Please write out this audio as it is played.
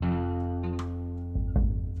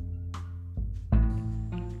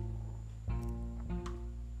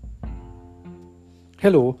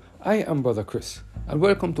Hello, I am Brother Chris, and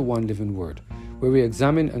welcome to One Living Word, where we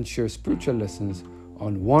examine and share spiritual lessons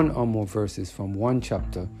on one or more verses from one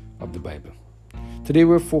chapter of the Bible. Today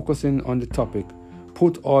we're focusing on the topic,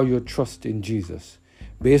 Put All Your Trust in Jesus,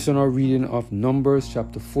 based on our reading of Numbers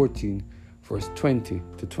chapter 14, verse 20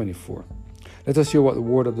 to 24. Let us hear what the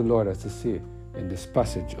word of the Lord has to say in this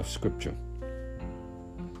passage of Scripture.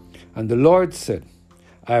 And the Lord said,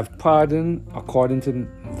 I have pardoned according to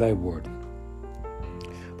thy word.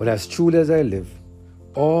 But as truly as I live,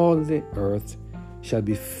 all the earth shall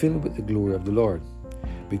be filled with the glory of the Lord,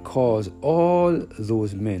 because all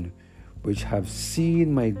those men which have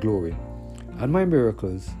seen my glory and my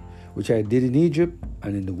miracles, which I did in Egypt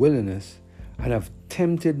and in the wilderness, and have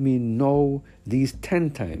tempted me now these 10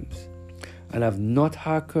 times, and have not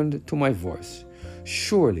hearkened to my voice,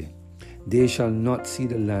 surely they shall not see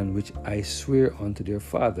the land which I swear unto their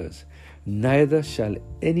fathers, neither shall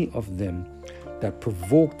any of them that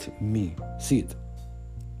provoked me see it.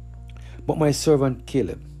 But my servant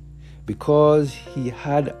Caleb, because he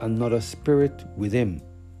had another spirit with him,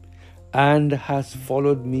 and has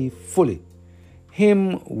followed me fully,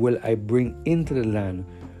 him will I bring into the land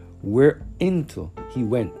whereinto he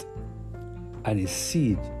went, and his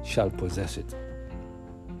seed shall possess it.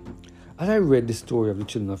 As I read the story of the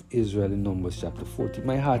children of Israel in Numbers chapter 40,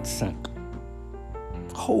 my heart sank.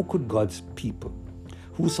 How could God's people,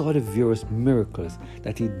 who saw the various miracles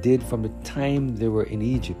that he did from the time they were in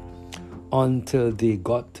Egypt until they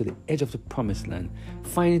got to the edge of the promised land,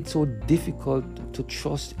 find it so difficult to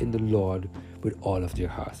trust in the Lord with all of their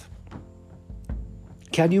heart?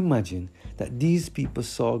 Can you imagine that these people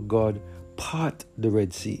saw God part the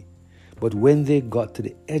Red Sea, but when they got to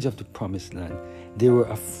the edge of the promised land, they were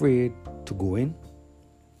afraid to go in?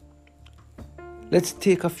 Let's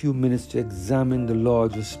take a few minutes to examine the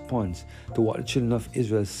Lord's response to what the children of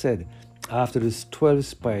Israel said after the 12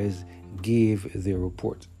 spies gave their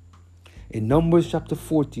report. In Numbers chapter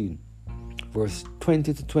 14, verse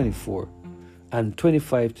 20 to 24, and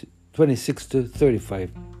 26 to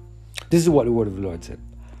 35, this is what the word of the Lord said.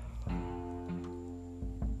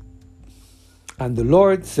 And the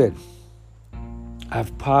Lord said, I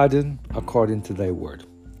have pardoned according to thy word.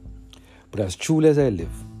 But as truly as I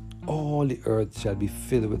live, all the earth shall be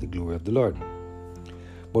filled with the glory of the Lord.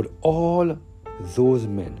 But all those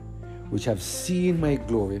men which have seen my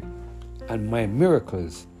glory and my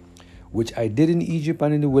miracles, which I did in Egypt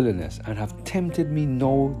and in the wilderness, and have tempted me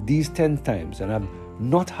now these 10 times, and have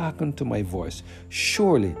not hearkened to my voice,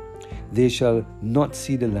 surely they shall not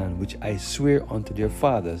see the land which I swear unto their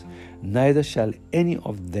fathers, neither shall any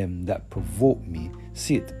of them that provoke me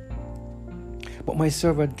see it. But my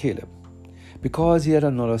servant Caleb, because he had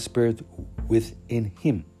another spirit within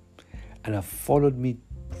him, and have followed me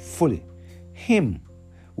fully, him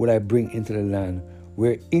will I bring into the land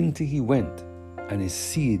whereinto he went, and his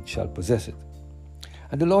seed shall possess it.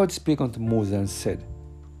 And the Lord spake unto Moses and said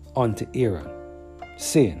unto Aaron,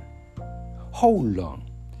 saying, How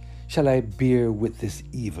long shall I bear with this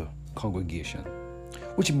evil congregation,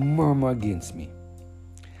 which murmur against me?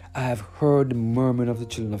 I have heard the murmuring of the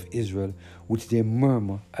children of Israel, which they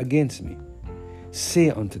murmur against me. Say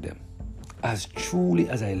unto them, As truly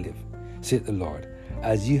as I live, saith the Lord,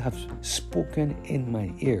 as ye have spoken in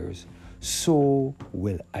my ears, so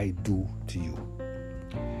will I do to you.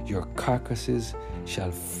 Your carcasses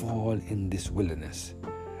shall fall in this wilderness,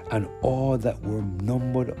 and all that were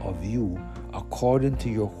numbered of you, according to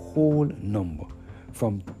your whole number,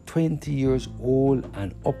 from 20 years old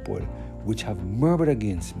and upward, which have murmured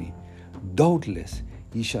against me, doubtless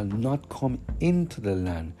ye shall not come into the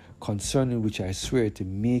land concerning which I swear to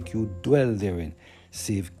make you dwell therein,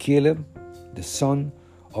 save Caleb, the son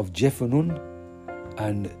of Jephunneh,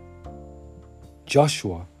 and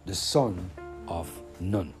Joshua, the son of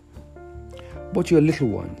Nun. But your little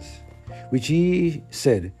ones, which ye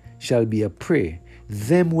said shall be a prey,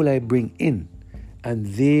 them will I bring in, and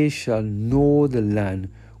they shall know the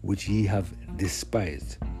land which ye have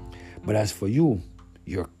despised. But as for you,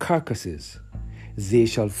 your carcasses, they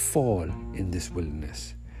shall fall in this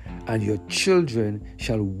wilderness, and your children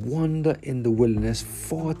shall wander in the wilderness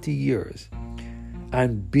 40 years,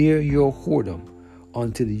 and bear your whoredom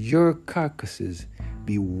until your carcasses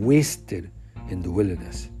be wasted in the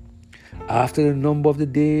wilderness. After the number of the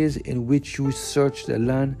days in which you search the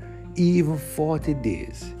land, even 40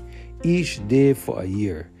 days, each day for a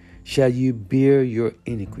year, shall ye bear your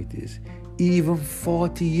iniquities, even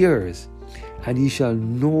 40 years, and ye shall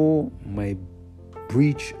know my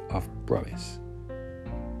breach of promise.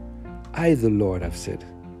 I, the Lord, have said,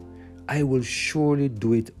 I will surely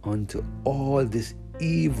do it unto all this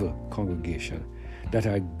evil congregation that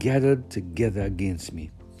are gathered together against me.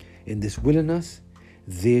 In this wilderness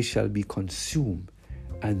they shall be consumed,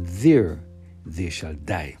 and there they shall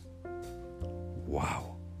die.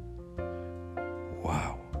 Wow.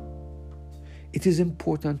 Wow. It is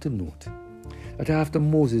important to note that after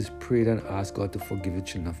Moses prayed and asked God to forgive the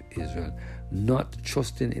children of Israel, not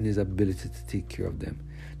trusting in his ability to take care of them,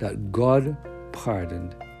 that God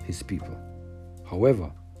pardoned his people.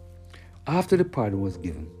 However, after the pardon was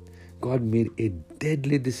given, God made a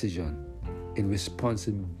deadly decision in response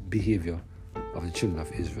to the behavior of the children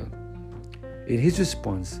of Israel. In his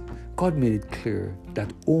response, God made it clear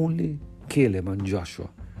that only Caleb and Joshua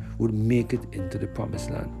would make it into the promised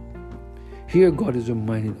land. Here God is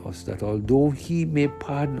reminding us that although he may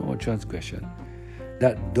pardon our transgression,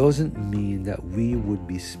 that doesn't mean that we would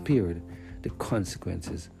be spared the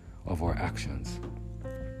consequences of our actions.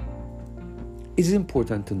 It is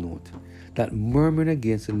important to note that murmuring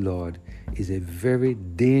against the Lord is a very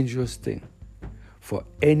dangerous thing for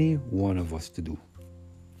any one of us to do.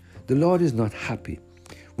 The Lord is not happy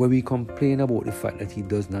when we complain about the fact that he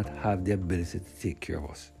does not have the ability to take care of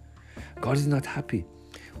us. God is not happy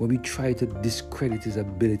when we try to discredit his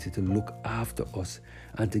ability to look after us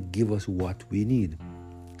and to give us what we need.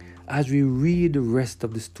 As we read the rest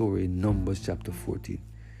of the story in Numbers chapter 14,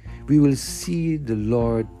 we will see the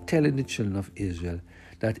Lord telling the children of Israel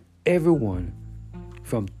that everyone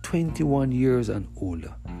from 21 years and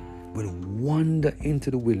older will wander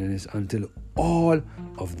into the wilderness until all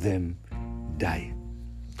of them die.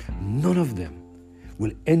 None of them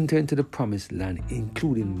will enter into the promised land,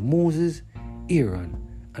 including Moses, Aaron,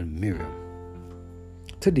 and Miriam.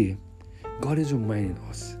 Today, God is reminding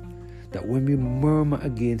us that when we murmur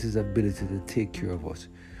against his ability to take care of us,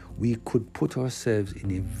 we could put ourselves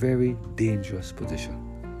in a very dangerous position.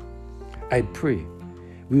 I pray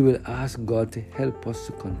we will ask God to help us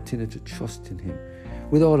to continue to trust in him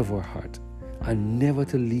with all of our heart and never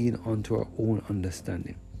to lean onto our own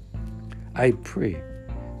understanding. I pray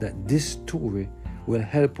that this story will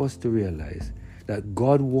help us to realize that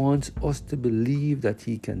God wants us to believe that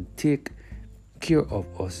he can take care of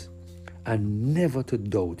us and never to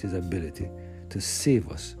doubt his ability to save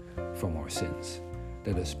us from our sins.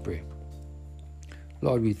 Let us pray.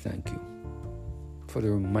 Lord, we thank you for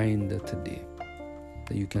the reminder today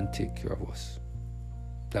that you can take care of us,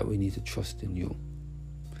 that we need to trust in you,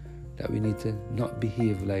 that we need to not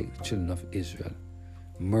behave like the children of Israel,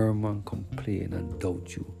 murmur and complain and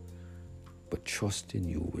doubt you, but trust in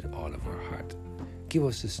you with all of our heart. Give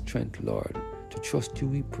us the strength, Lord, to trust you,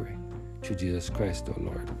 we pray, through Jesus Christ our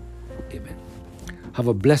Lord. Amen. Have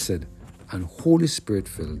a blessed and Holy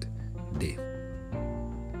Spirit-filled day.